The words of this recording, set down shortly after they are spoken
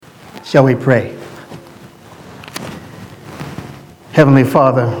Shall we pray? Heavenly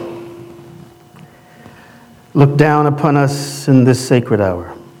Father, look down upon us in this sacred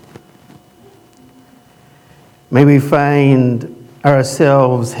hour. May we find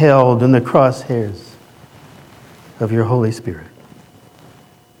ourselves held in the crosshairs of your Holy Spirit,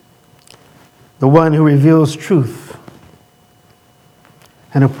 the one who reveals truth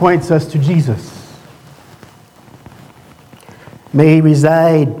and appoints us to Jesus. May he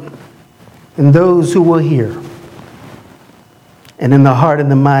reside in those who will hear and in the heart and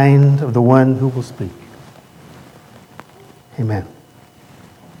the mind of the one who will speak. Amen.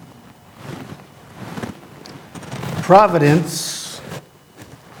 Providence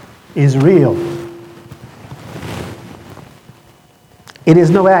is real. It is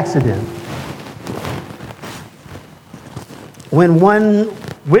no accident. When one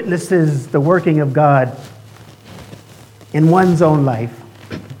witnesses the working of God in one's own life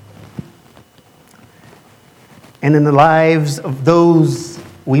and in the lives of those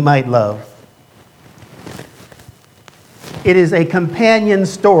we might love, it is a companion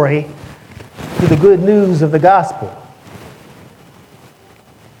story to the good news of the gospel.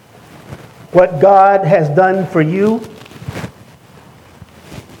 What God has done for you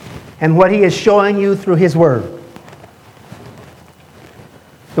and what he is showing you through his word.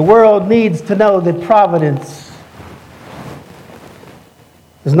 The world needs to know that providence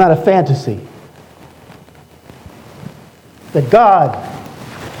is not a fantasy, that God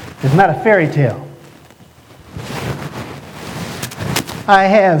is not a fairy tale. I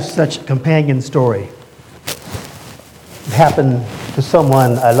have such a companion story. It happened to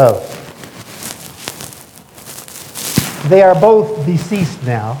someone I love. They are both deceased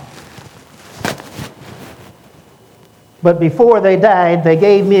now. But before they died, they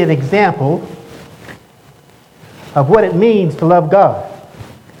gave me an example of what it means to love God.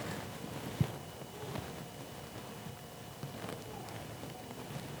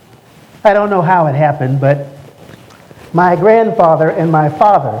 I don't know how it happened, but my grandfather and my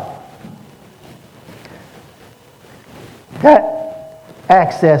father got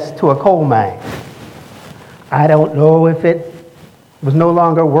access to a coal mine. I don't know if it was no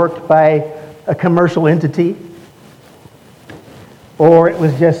longer worked by a commercial entity or it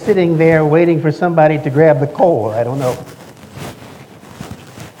was just sitting there waiting for somebody to grab the coal. I don't know.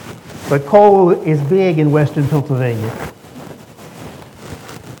 But coal is big in western Pennsylvania.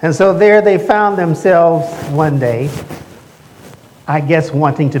 And so there they found themselves one day, I guess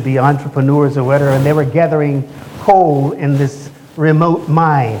wanting to be entrepreneurs or whatever, and they were gathering coal in this remote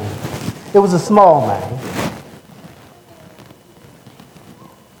mine. It was a small mine.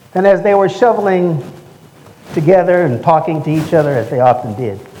 And as they were shoveling together and talking to each other, as they often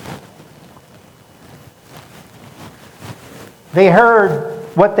did, they heard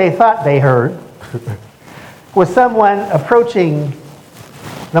what they thought they heard was someone approaching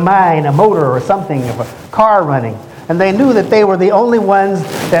the mine, a motor or something, of a car running. And they knew that they were the only ones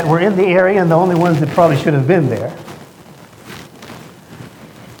that were in the area and the only ones that probably should have been there.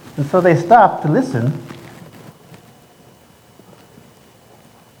 And so they stopped to listen.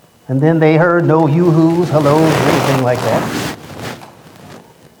 And then they heard no yoo-hoos, hellos, or anything like that.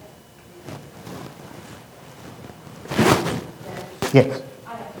 Yes.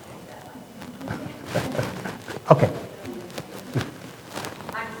 Okay.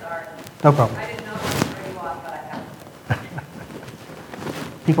 I'm sorry. No problem. I didn't know it was very long, but I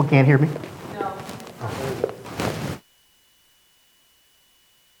have. People can't hear me? No.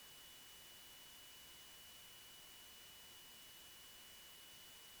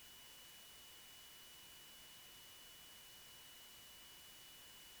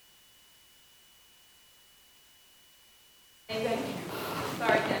 Thank you.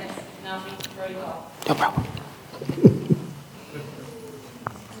 Sorry, Dennis. No, very well. No problem.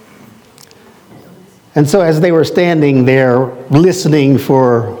 And so as they were standing there listening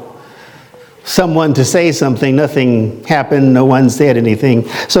for someone to say something, nothing happened, no one said anything.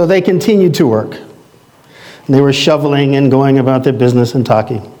 So they continued to work. And they were shoveling and going about their business and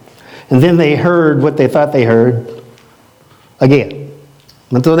talking. And then they heard what they thought they heard again.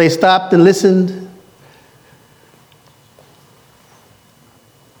 Until they stopped and listened.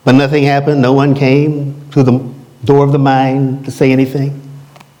 But nothing happened. No one came to the door of the mine to say anything.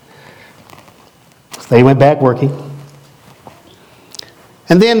 So they went back working.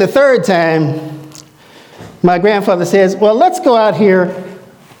 And then the third time, my grandfather says, well, let's go out here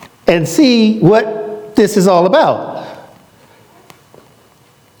and see what this is all about.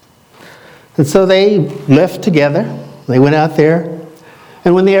 And so they left together. They went out there.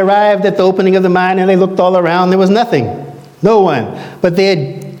 And when they arrived at the opening of the mine and they looked all around, there was nothing. No one. But they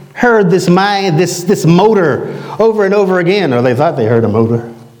had heard this motor over and over again, or they thought they heard a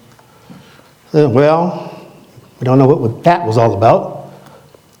motor. Well, we don't know what that was all about.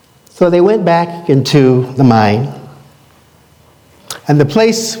 So they went back into the mine, and the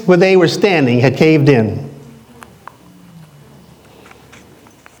place where they were standing had caved in.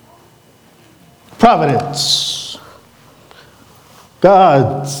 Providence.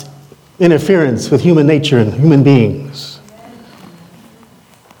 God's interference with human nature and human beings.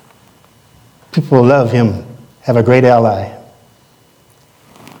 People who love him have a great ally.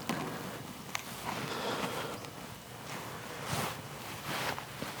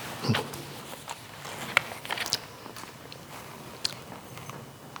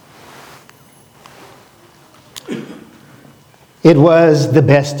 It was the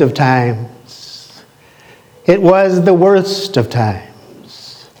best of times. It was the worst of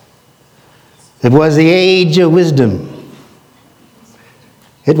times. It was the age of wisdom.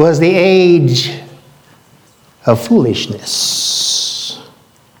 It was the age of foolishness.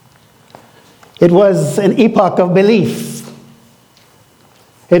 It was an epoch of belief.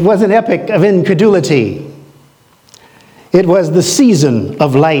 It was an epoch of incredulity. It was the season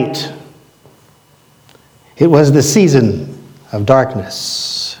of light. It was the season of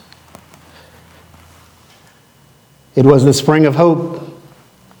darkness. It was the spring of hope.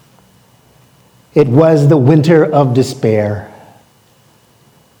 It was the winter of despair.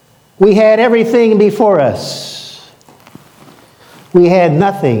 We had everything before us. We had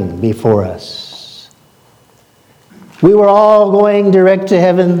nothing before us. We were all going direct to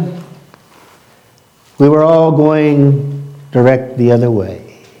heaven. We were all going direct the other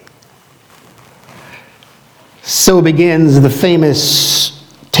way. So begins the famous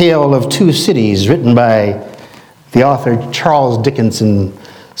tale of two cities written by the author Charles Dickens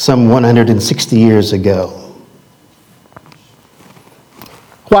some 160 years ago.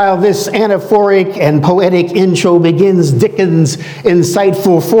 While this anaphoric and poetic intro begins Dickens'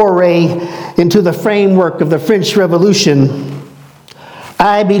 insightful foray into the framework of the French Revolution,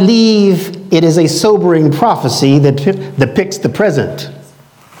 I believe it is a sobering prophecy that depicts the present.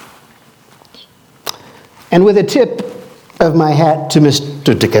 And with a tip of my hat to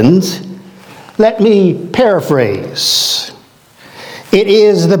Mr. Dickens, let me paraphrase. It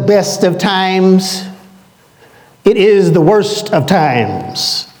is the best of times. It is the worst of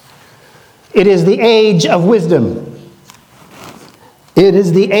times. It is the age of wisdom. It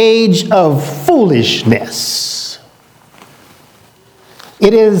is the age of foolishness.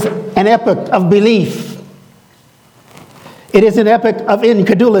 It is an epoch of belief. It is an epoch of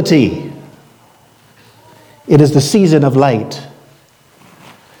incredulity. It is the season of light.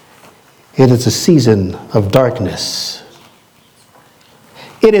 It is the season of darkness.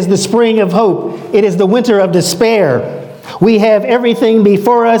 It is the spring of hope. It is the winter of despair. We have everything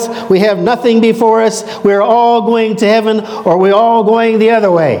before us. We have nothing before us. We're all going to heaven, or we're all going the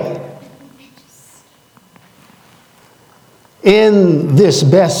other way. In this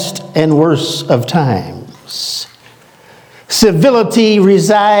best and worst of times, civility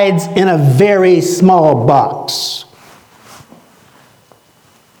resides in a very small box.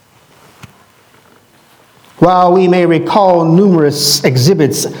 While we may recall numerous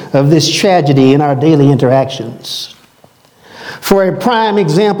exhibits of this tragedy in our daily interactions, for a prime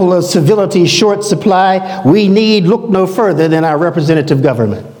example of civility's short supply, we need look no further than our representative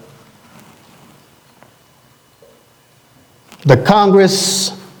government. The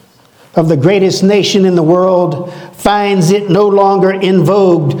Congress of the greatest nation in the world finds it no longer in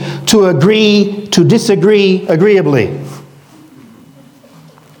vogue to agree to disagree agreeably.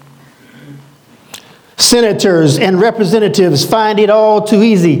 Senators and representatives find it all too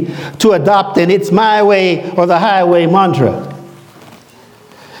easy to adopt an "it's my way or the highway" mantra.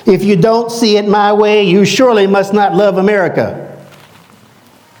 If you don't see it my way, you surely must not love America.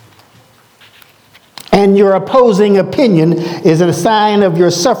 And your opposing opinion is a sign of your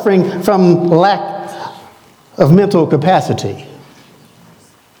suffering from lack of mental capacity.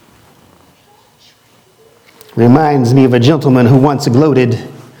 Reminds me of a gentleman who once gloated,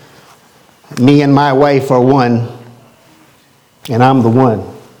 "Me and my wife are one, and I'm the one."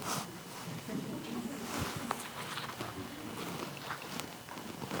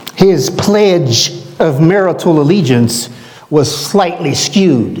 His pledge of marital allegiance was slightly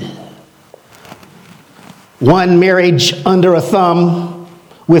skewed. One marriage under a thumb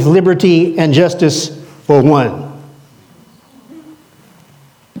with liberty and justice for one.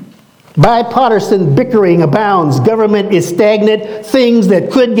 Bipartisan bickering abounds. Government is stagnant. Things that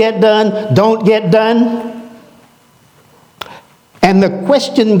could get done don't get done. And the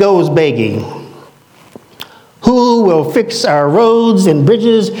question goes begging, who Who will fix our roads and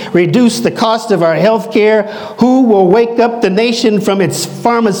bridges, reduce the cost of our health care? Who will wake up the nation from its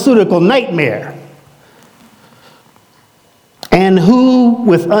pharmaceutical nightmare? And who,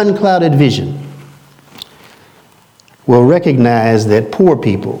 with unclouded vision, will recognize that poor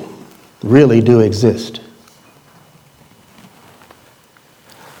people really do exist?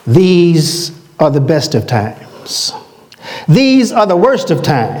 These are the best of times. These are the worst of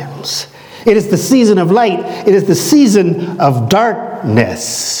times. It is the season of light. It is the season of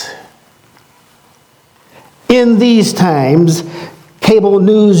darkness. In these times, cable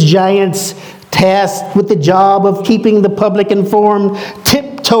news giants tasked with the job of keeping the public informed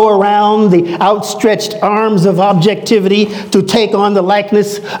tiptoe around the outstretched arms of objectivity to take on the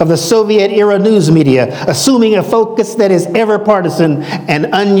likeness of the Soviet-era news media, assuming a focus that is ever partisan and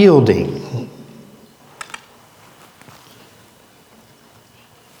unyielding.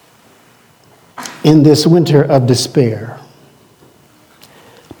 In this winter of despair,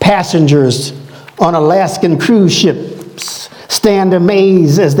 passengers on Alaskan cruise ships stand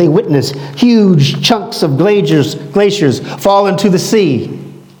amazed as they witness huge chunks of glaciers fall into the sea.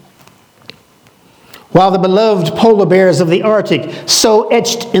 While the beloved polar bears of the Arctic, so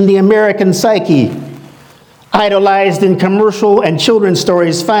etched in the American psyche, idolized in commercial and children's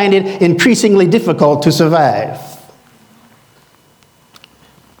stories, find it increasingly difficult to survive.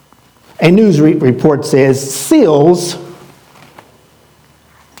 A news report says seals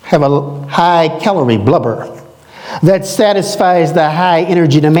have a high-calorie blubber that satisfies the high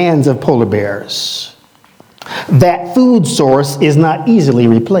energy demands of polar bears. That food source is not easily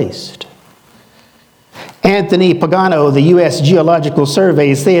replaced. Anthony Pagano, the U.S. Geological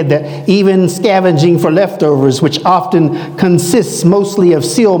Survey, said that even scavenging for leftovers, which often consists mostly of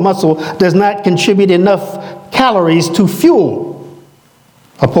seal muscle, does not contribute enough calories to fuel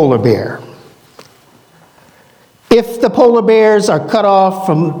a polar bear. If the polar bears are cut off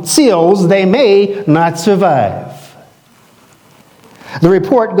from seals, they may not survive. The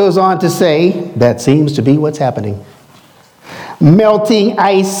report goes on to say that seems to be what's happening. Melting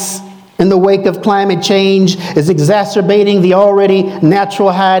ice in the wake of climate change is exacerbating the already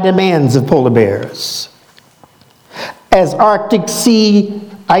natural high demands of polar bears. As Arctic sea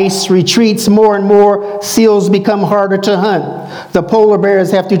ice retreats more and more, seals become harder to hunt. The polar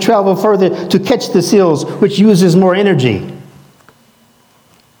bears have to travel further to catch the seals, which uses more energy.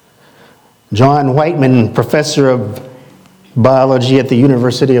 John Whiteman, professor of biology at the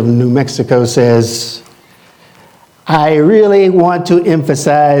University of New Mexico, says, I really want to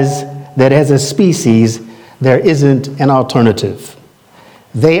emphasize that as a species, there isn't an alternative.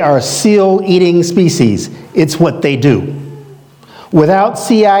 They are seal-eating species. It's what they do. Without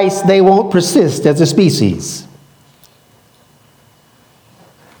sea ice, they won't persist as a species.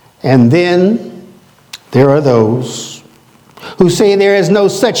 And then there are those who say there is no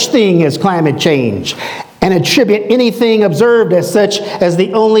such thing as climate change and attribute anything observed as such as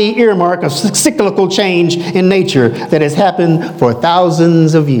the only earmark of cyclical change in nature that has happened for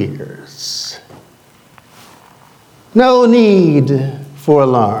thousands of years. No need for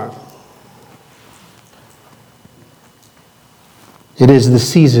alarm. It is the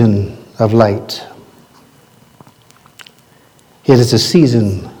season of light. It is a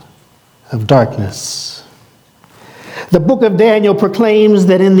season of darkness. The book of Daniel proclaims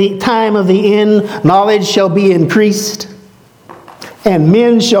that in the time of the end, knowledge shall be increased, and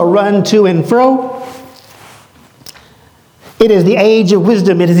men shall run to and fro. It is the age of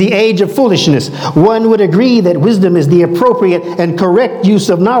wisdom. It is the age of foolishness. One would agree that wisdom is the appropriate and correct use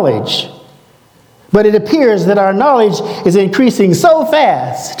of knowledge. But it appears that our knowledge is increasing so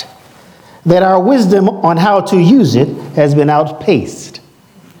fast that our wisdom on how to use it has been outpaced.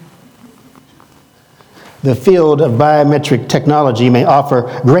 The field of biometric technology may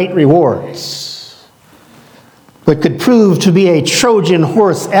offer great rewards, but could prove to be a Trojan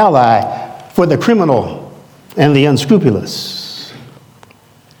horse ally for the criminal and the unscrupulous.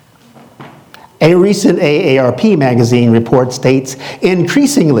 A recent AARP magazine report states,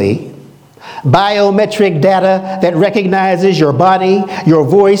 increasingly, biometric data that recognizes your body, your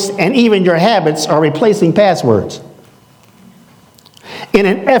voice, and even your habits are replacing passwords in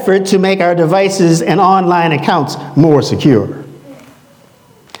an effort to make our devices and online accounts more secure.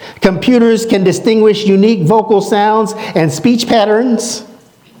 Computers can distinguish unique vocal sounds and speech patterns,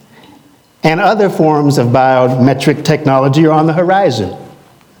 and other forms of biometric technology are on the horizon.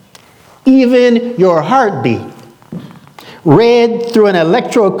 Even your heartbeat, read through an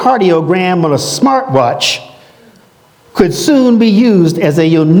electrocardiogram on a smartwatch, could soon be used as a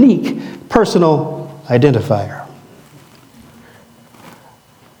unique personal identifier.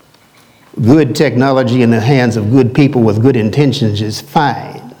 Good technology in the hands of good people with good intentions is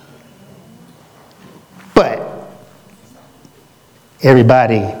fine. But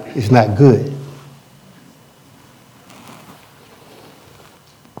everybody is not good.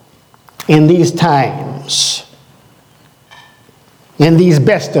 In these times, in these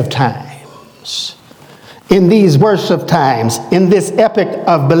best of times, in these worst of times, in this epoch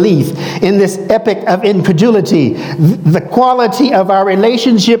of belief, in this epoch of incredulity, the quality of our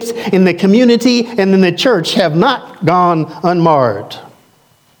relationships in the community and in the church have not gone unmarred.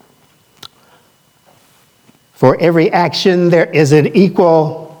 For every action, there is an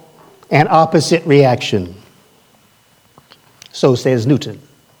equal and opposite reaction. So says Newton.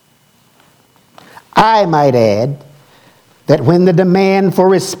 I might add that when the demand for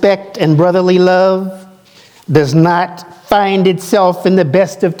respect and brotherly love does not find itself in the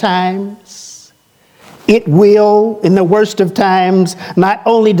best of times, it will, in the worst of times, not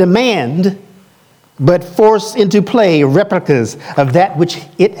only demand, but force into play replicas of that which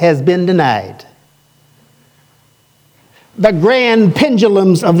it has been denied. The grand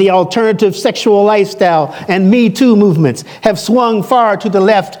pendulums of the alternative sexual lifestyle and Me Too movements have swung far to the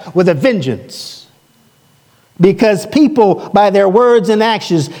left with a vengeance. Because people, by their words and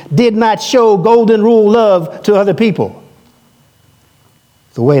actions, did not show golden rule love to other people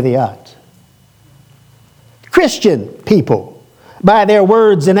the way they ought. Christian people, by their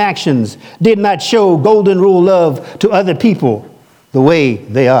words and actions, did not show golden rule love to other people the way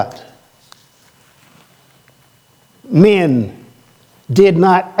they ought. Men did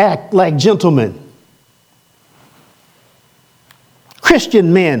not act like gentlemen.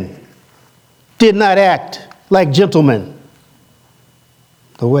 Christian men did not act like gentlemen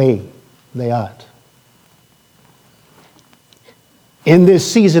the way they ought. In this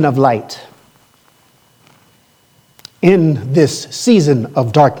season of light, in this season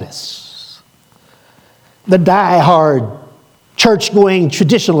of darkness, the die-hard church-going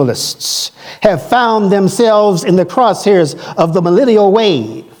traditionalists have found themselves in the crosshairs of the millennial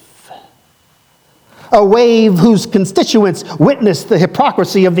wave, a wave whose constituents witness the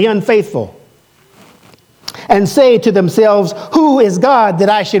hypocrisy of the unfaithful and say to themselves, who is God that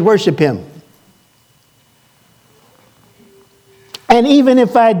I should worship him? And even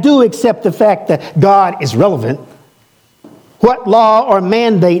if I do accept the fact that God is relevant, what law or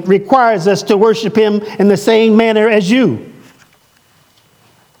mandate requires us to worship him in the same manner as you?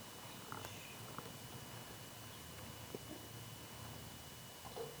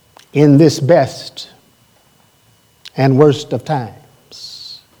 In this best and worst of times,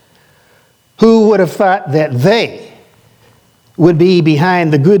 who would have thought that they would be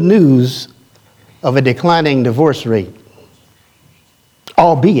behind the good news of a declining divorce rate?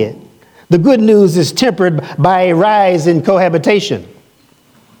 Albeit, the good news is tempered by a rise in cohabitation,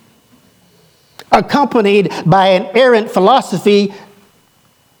 accompanied by an errant philosophy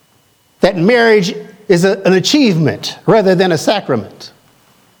that marriage is an achievement rather than a sacrament.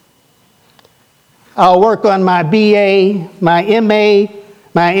 I'll work on my BA, my MA,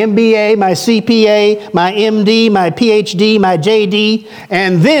 my MBA, my CPA, my MD, my PhD, my JD,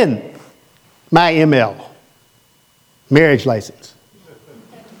 and then my ML, marriage license.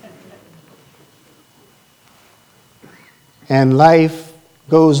 And life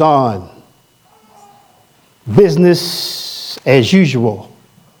goes on. Business as usual.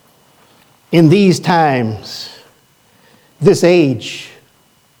 In these times, this age,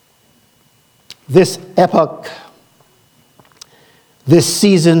 this epoch, this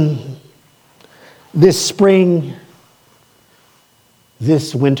season, this spring,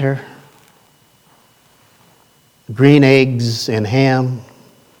 this winter, green eggs and ham,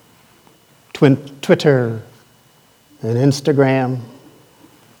 Twitter and Instagram,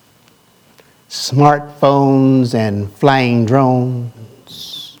 smartphones and flying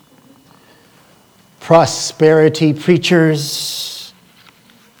drones, prosperity preachers,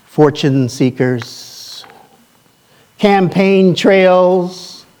 fortune seekers, campaign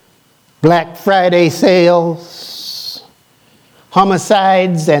trails, Black Friday sales,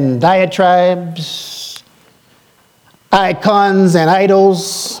 homicides and diatribes, icons and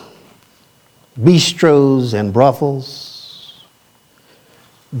idols, bistros and brothels,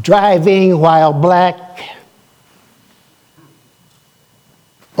 driving while black,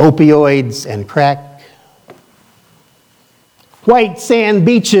 opioids and crack, white sand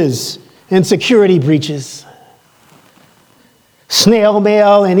beaches and security breaches, snail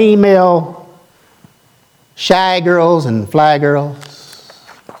mail and email, shy girls and fly girls,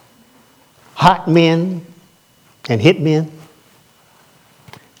 hot men and hit men,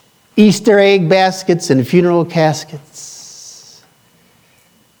 Easter egg baskets and funeral caskets,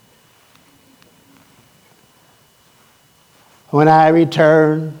 When I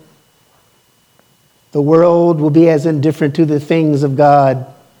return, the world will be as indifferent to the things of God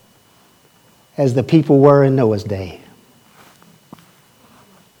as the people were in Noah's day.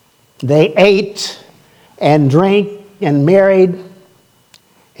 They ate and drank and married,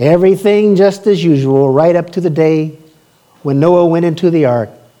 everything just as usual, right up to the day when Noah went into the ark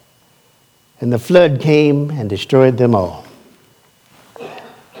and the flood came and destroyed them all.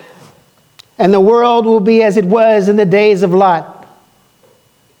 And the world will be as it was in the days of Lot.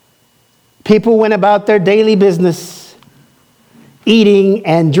 People went about their daily business, eating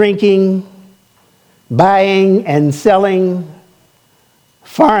and drinking, buying and selling,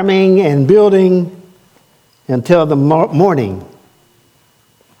 farming and building, until the morning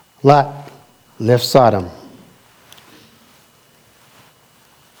Lot left Sodom.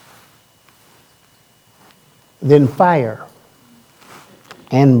 Then fire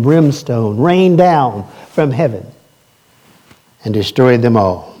and brimstone rained down from heaven and destroyed them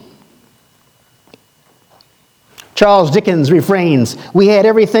all. Charles Dickens refrains, we had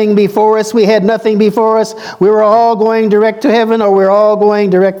everything before us, we had nothing before us, we were all going direct to heaven or we were all going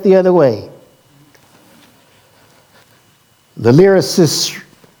direct the other way. The lyricist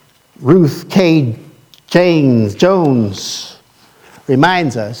Ruth K. Jones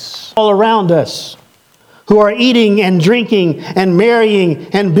reminds us, all around us, who are eating and drinking and marrying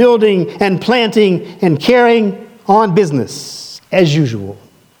and building and planting and carrying on business as usual.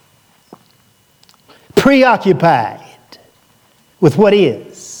 Preoccupied with what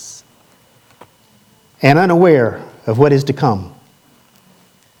is and unaware of what is to come.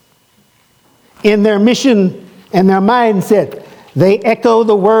 In their mission and their mindset, they echo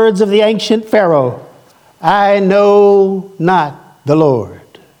the words of the ancient Pharaoh, I know not the Lord.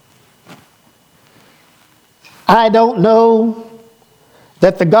 I don't know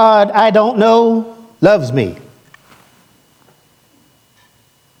that the God I don't know loves me.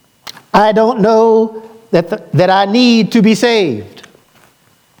 I don't know that I need to be saved.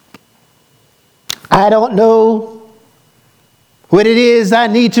 I don't know what it is I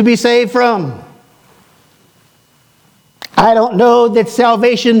need to be saved from. I don't know that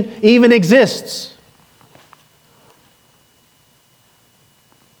salvation even exists.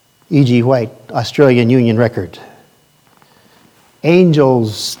 E.G. White, Australian Union Record.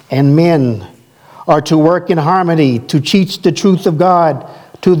 Angels and men are to work in harmony to teach the truth of God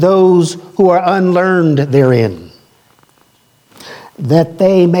to those who are unlearned therein, that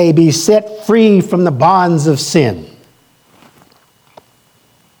they may be set free from the bonds of sin.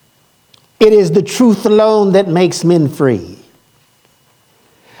 It is the truth alone that makes men free.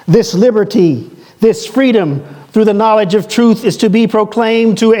 This liberty, this freedom through the knowledge of truth is to be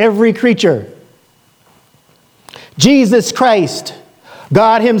proclaimed to every creature. Jesus Christ,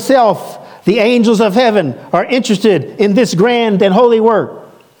 God Himself, the angels of heaven are interested in this grand and holy work.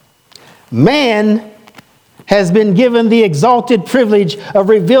 Man has been given the exalted privilege of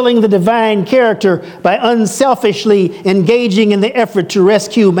revealing the divine character by unselfishly engaging in the effort to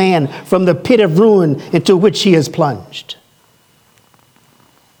rescue man from the pit of ruin into which he has plunged.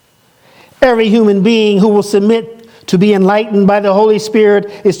 Every human being who will submit to be enlightened by the Holy Spirit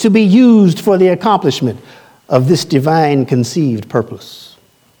is to be used for the accomplishment of this divine conceived purpose.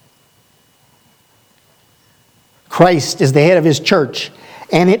 Christ is the head of His church,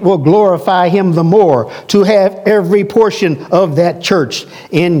 and it will glorify Him the more to have every portion of that church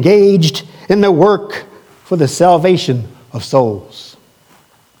engaged in the work for the salvation of souls.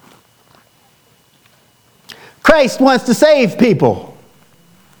 Christ wants to save people.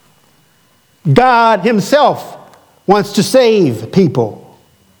 God Himself wants to save people.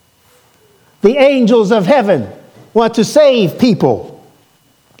 The angels of heaven want to save people.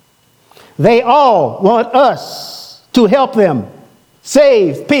 They all want us to help them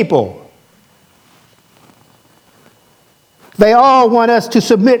save people. They all want us to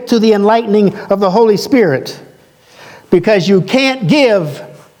submit to the enlightening of the Holy Spirit, because you can't give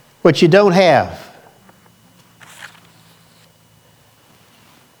what you don't have.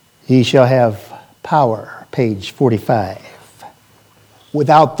 Ye shall have power, page 45.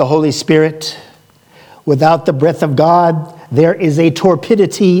 Without the Holy Spirit, without the breath of God, there is a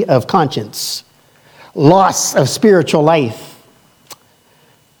torpidity of conscience, loss of spiritual life.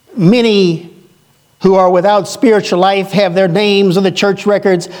 Many who are without spiritual life have their names on the church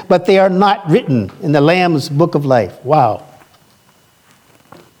records, but they are not written in the Lamb's book of life. Wow.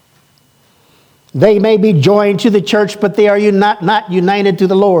 They may be joined to the church, but they are not united to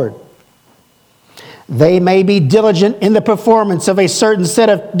the Lord. They may be diligent in the performance of a certain set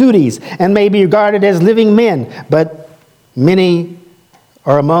of duties and may be regarded as living men, but many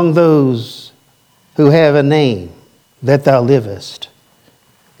are among those who have a name that thou livest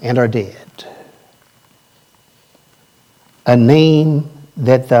and are dead. A name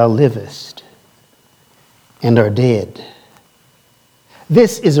that thou livest and are dead.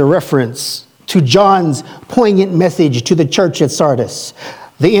 This is a reference to John's poignant message to the church at Sardis.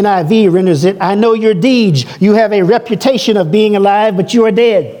 The NIV renders it, I know your deeds. You have a reputation of being alive, but you are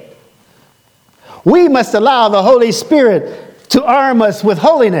dead. We must allow the Holy Spirit to arm us with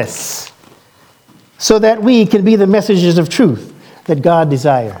holiness so that we can be the messengers of truth that God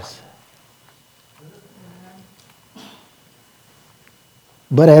desires.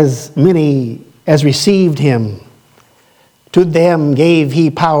 But as many as received him, to them gave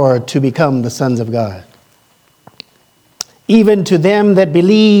he power to become the sons of God. Even to them that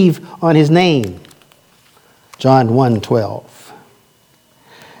believe on his name. John 1:12.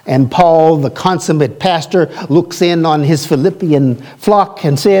 And Paul, the consummate pastor, looks in on his Philippian flock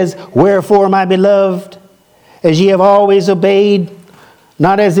and says, wherefore, my beloved, as ye have always obeyed,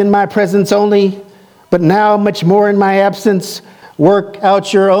 not as in my presence only, but now much more in my absence, work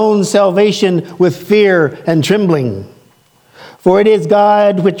out your own salvation with fear and trembling. For it is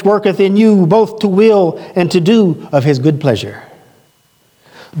God which worketh in you both to will and to do of his good pleasure.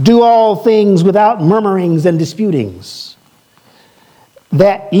 Do all things without murmurings and disputings,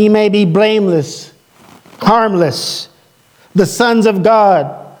 that ye may be blameless, harmless, the sons of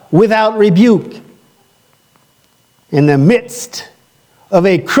God, without rebuke, in the midst of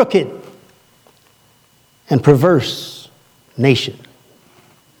a crooked and perverse nation,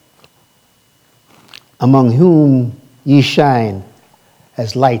 among whom ye shine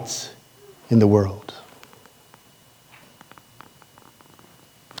as lights in the world.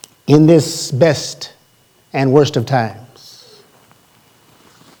 In this best and worst of times,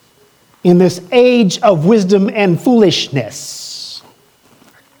 in this age of wisdom and foolishness,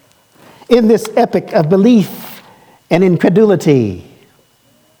 in this epoch of belief and incredulity,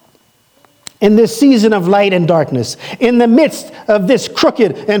 in this season of light and darkness, in the midst of this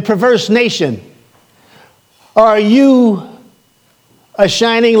crooked and perverse nation, are you a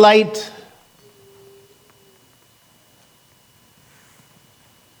shining light?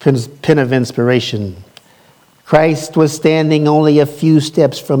 Pen of inspiration. Christ was standing only a few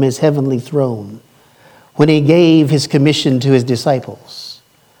steps from his heavenly throne when he gave his commission to his disciples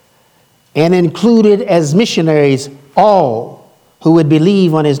and included as missionaries all who would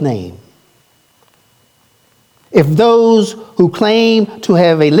believe on his name. If those who claim to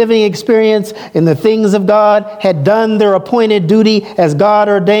have a living experience in the things of God had done their appointed duty as God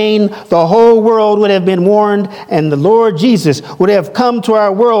ordained, the whole world would have been warned, and the Lord Jesus would have come to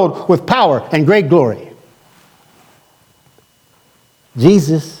our world with power and great glory.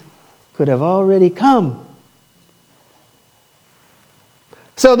 Jesus could have already come.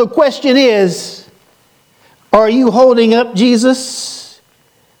 So the question is, are you holding up Jesus,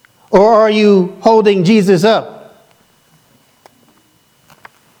 or are you holding Jesus up?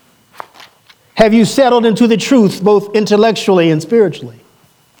 Have you settled into the truth both intellectually and spiritually?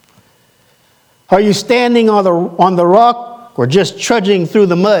 Are you standing on the rock or just trudging through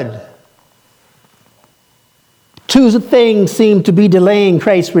the mud? Two things seem to be delaying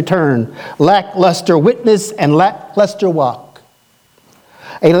Christ's return: lackluster witness and lackluster walk.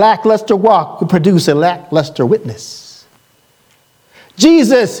 A lackluster walk will produce a lackluster witness.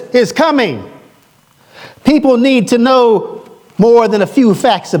 Jesus is coming. People need to know more than a few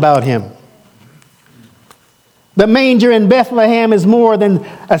facts about him. The manger in Bethlehem is more than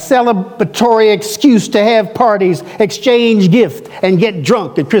a celebratory excuse to have parties, exchange gifts, and get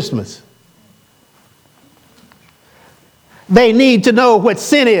drunk at Christmas. They need to know what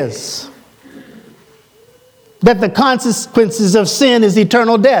sin is. That the consequences of sin is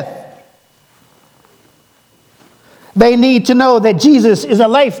eternal death. They need to know that Jesus is a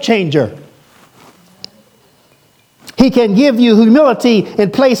life changer. He can give you humility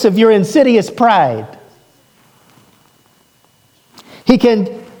in place of your insidious pride. He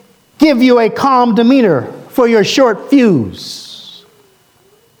can give you a calm demeanor for your short fuse.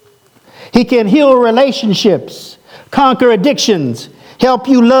 He can heal relationships, conquer addictions, help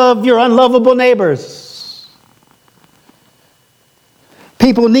you love your unlovable neighbors.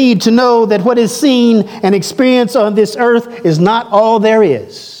 People need to know that what is seen and experienced on this earth is not all there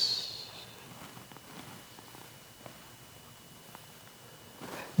is.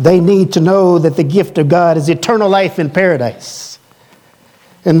 They need to know that the gift of God is eternal life in paradise.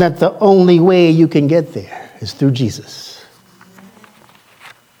 And that the only way you can get there is through Jesus.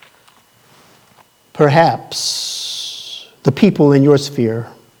 Perhaps the people in your sphere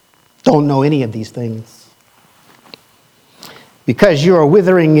don't know any of these things. Because you are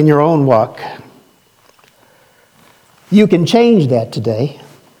withering in your own walk. You can change that today.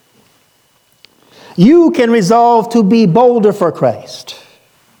 You can resolve to be bolder for Christ.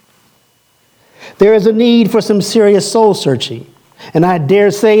 There is a need for some serious soul searching. And I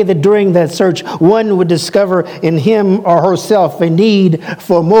dare say that during that search, one would discover in him or herself a need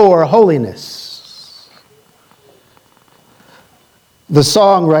for more holiness. The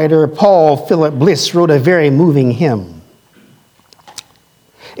songwriter Paul Philip Bliss wrote a very moving hymn.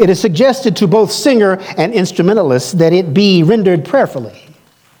 It is suggested to both singer and instrumentalist that it be rendered prayerfully.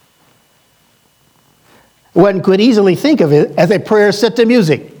 One could easily think of it as a prayer set to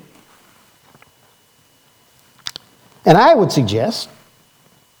music. And I would suggest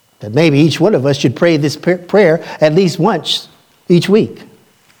that maybe each one of us should pray this prayer at least once each week.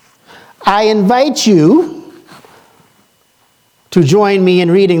 I invite you to join me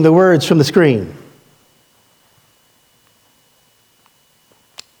in reading the words from the screen.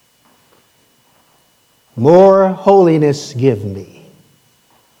 More holiness give me.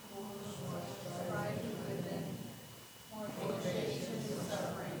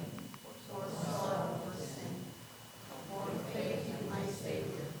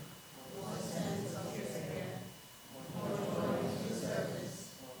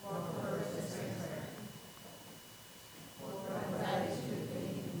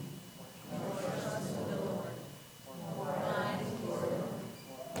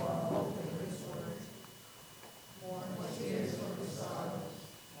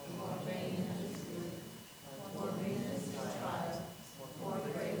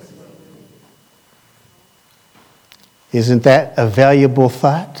 Isn't that a valuable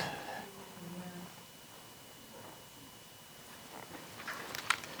thought?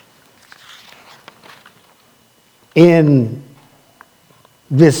 In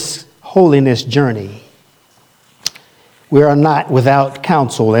this holiness journey, we are not without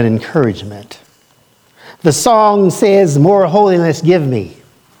counsel and encouragement. The song says, more holiness give me.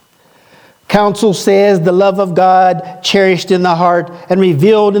 Counsel says the love of God cherished in the heart and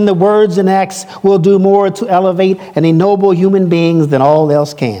revealed in the words and acts will do more to elevate and ennoble human beings than all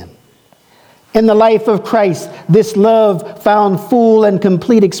else can. In the life of Christ, this love found full and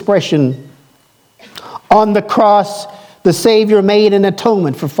complete expression. On the cross, the Savior made an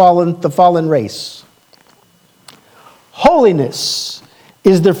atonement for the fallen race. Holiness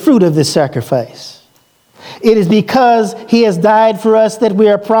is the fruit of this sacrifice. It is because he has died for us that we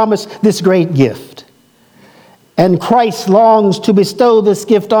are promised this great gift. And Christ longs to bestow this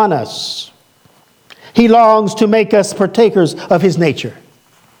gift on us. He longs to make us partakers of his nature.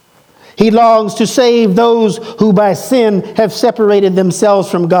 He longs to save those who by sin have separated themselves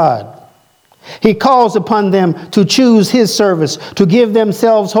from God. He calls upon them to choose his service, to give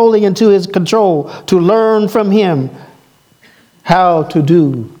themselves wholly into his control, to learn from him how to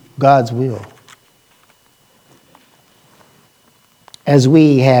do God's will. As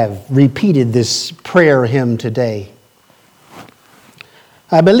we have repeated this prayer hymn today,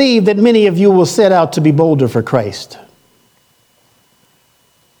 I believe that many of you will set out to be bolder for Christ.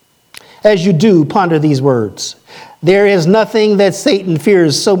 As you do, ponder these words. There is nothing that Satan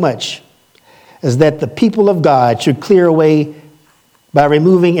fears so much as that the people of God should clear away by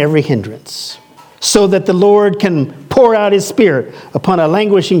removing every hindrance, so that the Lord can pour out his Spirit upon a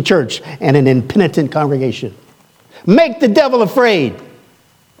languishing church and an impenitent congregation. Make the devil afraid.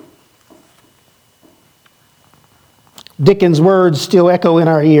 Dickens' words still echo in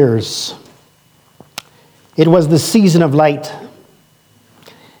our ears. It was the season of light.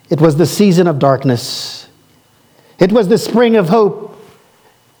 It was the season of darkness. It was the spring of hope.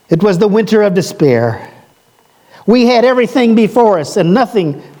 It was the winter of despair. We had everything before us and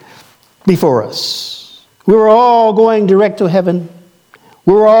nothing before us. We were all going direct to heaven.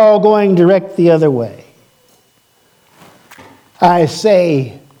 We were all going direct the other way. I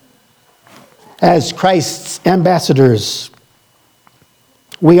say, as Christ's ambassadors,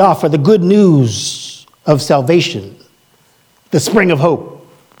 we offer the good news of salvation, the spring of hope,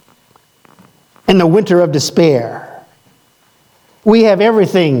 and the winter of despair. We have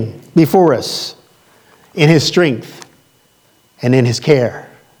everything before us in his strength and in his care.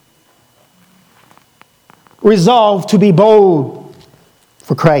 Resolve to be bold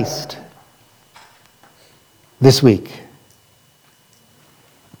for Christ this week.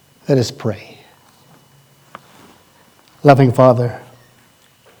 Let us pray. Loving Father,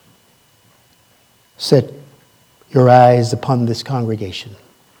 set your eyes upon this congregation,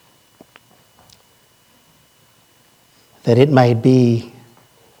 that it might be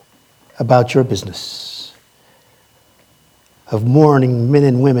about your business of mourning men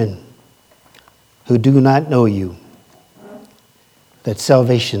and women who do not know you, that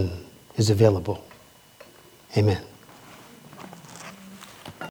salvation is available. Amen.